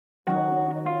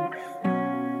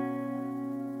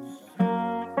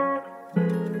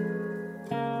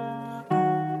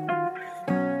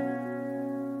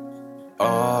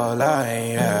all I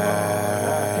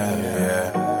have,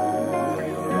 yeah.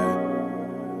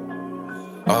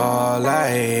 All I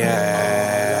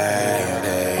have,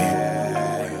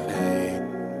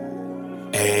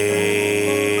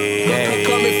 I'm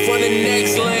coming from the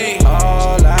next lane.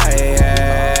 all I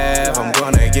have, I'm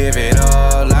gonna give it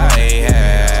all I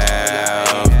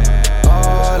have.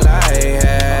 All I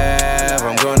have,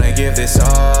 I'm gonna give this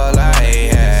all I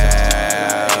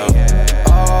have.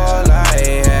 All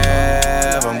I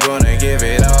have, I'm gonna give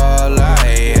it all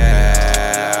I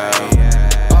have.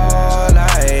 All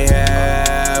I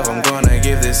have, I'm gonna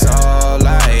give this all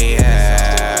I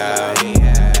have.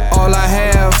 All I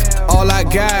have, all I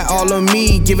got, all of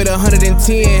me, give it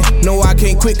 110. No, I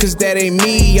can't quit cause that ain't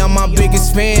me, I'm my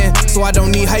biggest fan. So I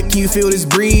don't need hype, can you feel this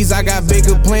breeze? I got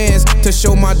bigger plans to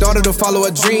show my daughter to follow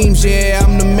her dreams. Yeah,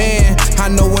 I'm the man, I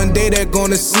know one day they're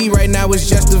gonna see. Right now it's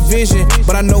just a vision,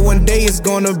 but I know one day it's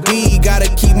gonna be. Gotta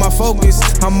keep my focus,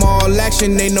 I'm all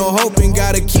action, ain't no hoping.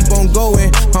 Gotta keep on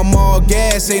going, I'm all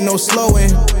gas, ain't no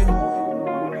slowing.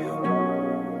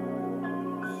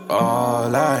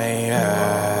 All I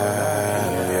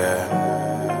have, yeah.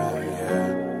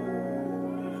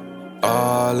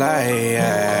 All I have,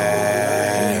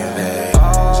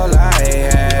 all I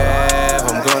have,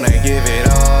 I'm gonna give it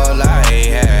all I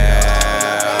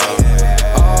have.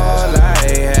 All I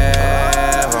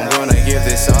have, I'm gonna give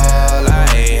this all I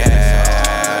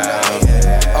have.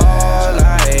 All I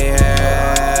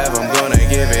have, I'm gonna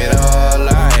give it all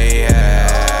I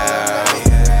have.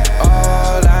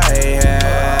 All I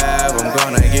have, I'm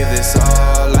gonna give this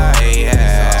all I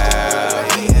have.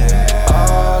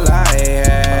 All I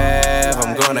have,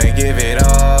 I'm gonna give it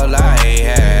all I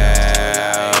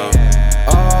have.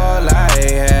 All I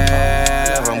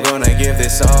have, I'm gonna give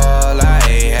this all I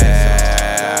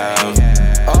have.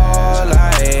 All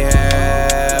I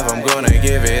have, I'm gonna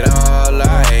give it all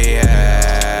I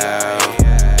have.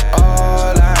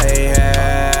 All I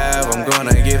have, I'm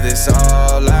gonna give this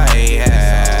all I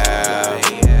have.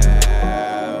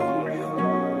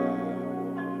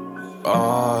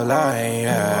 All I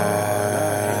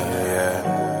have,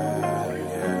 yeah.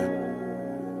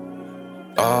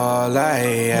 All I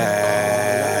have.